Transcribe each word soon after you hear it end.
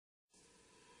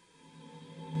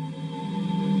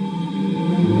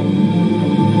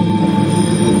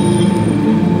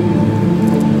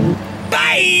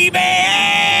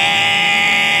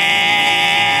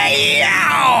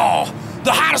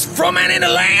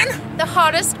The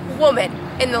hottest woman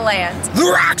in the land. The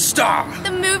rock star. The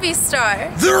movie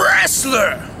star. The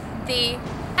wrestler. The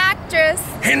actress.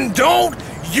 And don't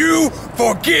you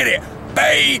forget it,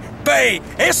 baby.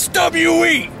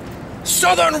 SWE.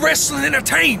 Southern Wrestling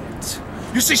Entertainment.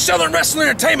 You see, Southern Wrestling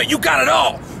Entertainment, you got it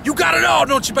all. You got it all,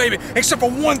 don't you, baby? Except for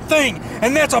one thing,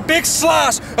 and that's a big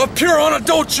slice of pure,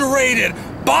 unadulterated,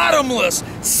 bottomless,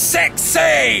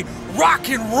 sexy rock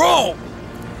and roll.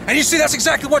 And you see, that's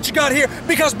exactly what you got here,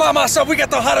 because by myself, we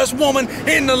got the hottest woman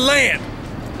in the land,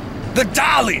 the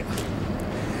Dahlia.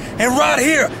 And right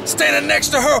here, standing next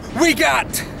to her, we got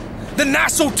the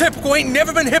not so typical, ain't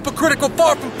never been hypocritical,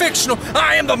 far from fictional.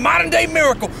 I am the modern day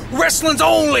miracle, wrestling's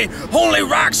only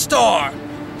rock star.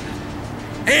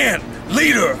 And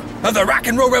leader of the rock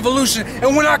and roll revolution.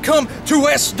 And when I come to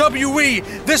SWE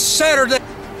this Saturday,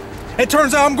 it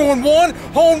turns out I'm going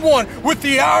one-on-one with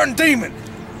the Iron Demon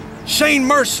Shane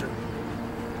Mercer.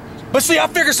 But see, I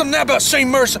figured something out about Shane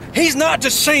Mercer. He's not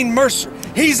just Shane Mercer.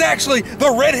 He's actually the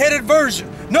red-headed version.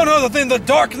 None other than the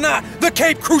Dark Knight, the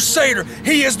Cape Crusader.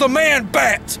 He is the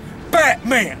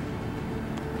Batman.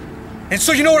 And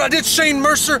so you know what I did, Shane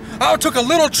Mercer? I took a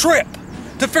little trip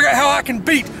to figure out how I can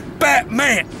beat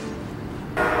Batman.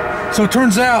 So it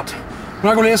turns out,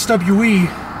 when I go to SWE,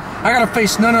 I gotta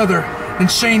face none other than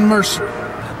Shane Mercer,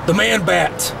 the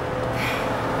Man-Bat.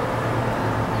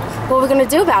 What are we gonna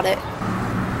do about it?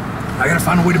 I gotta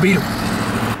find a way to beat him.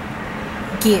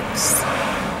 Gibbs.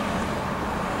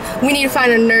 We need to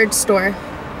find a nerd store.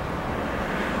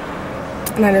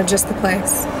 And I know just the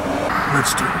place.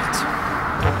 Let's do it.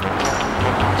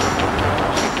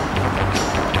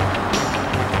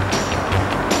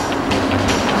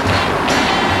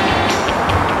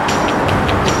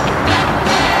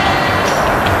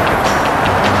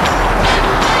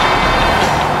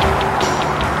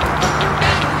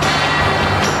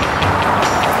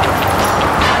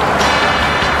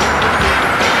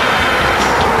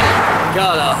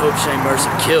 God, I hope Shane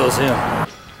Mercer kills him.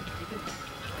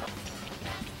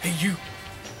 Hey, you,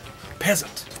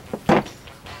 peasant.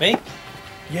 Me?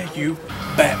 Yeah, you,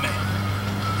 Batman.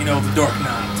 You know, the Dark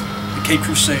Knight, the Cape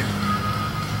Crusader.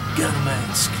 Got a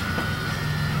mask.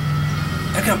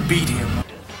 I can beat him.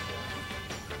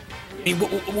 I mean,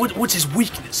 what's his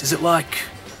weakness? Is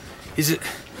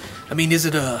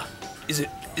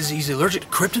he allergic to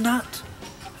kryptonite?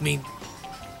 I mean,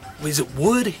 is it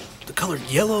wood? The color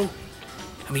yellow?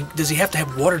 I mean, does he have to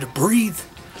have water to breathe?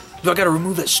 Do I gotta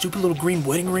remove that stupid little green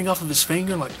wedding ring off of his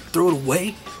finger and like throw it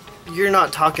away? You're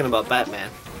not talking about Batman.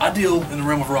 I deal in the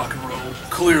realm of rock and roll,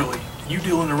 clearly. You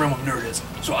deal in the realm of nerdism.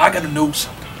 So I gotta know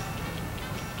something.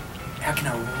 How can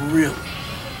I really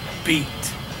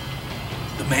beat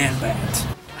the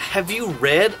Man-Bat? Have you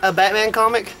read a Batman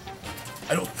comic?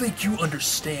 I don't think you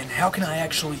understand. How can I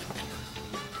actually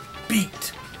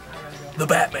beat the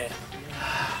Batman?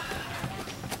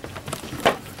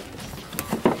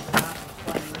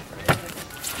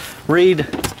 Read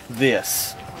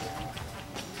this.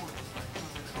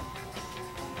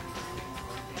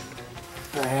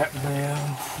 Batman.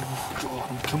 Oh, God,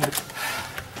 I'm coming.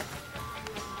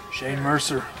 Shane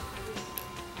Mercer.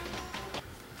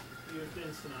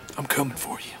 I'm coming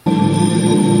for you.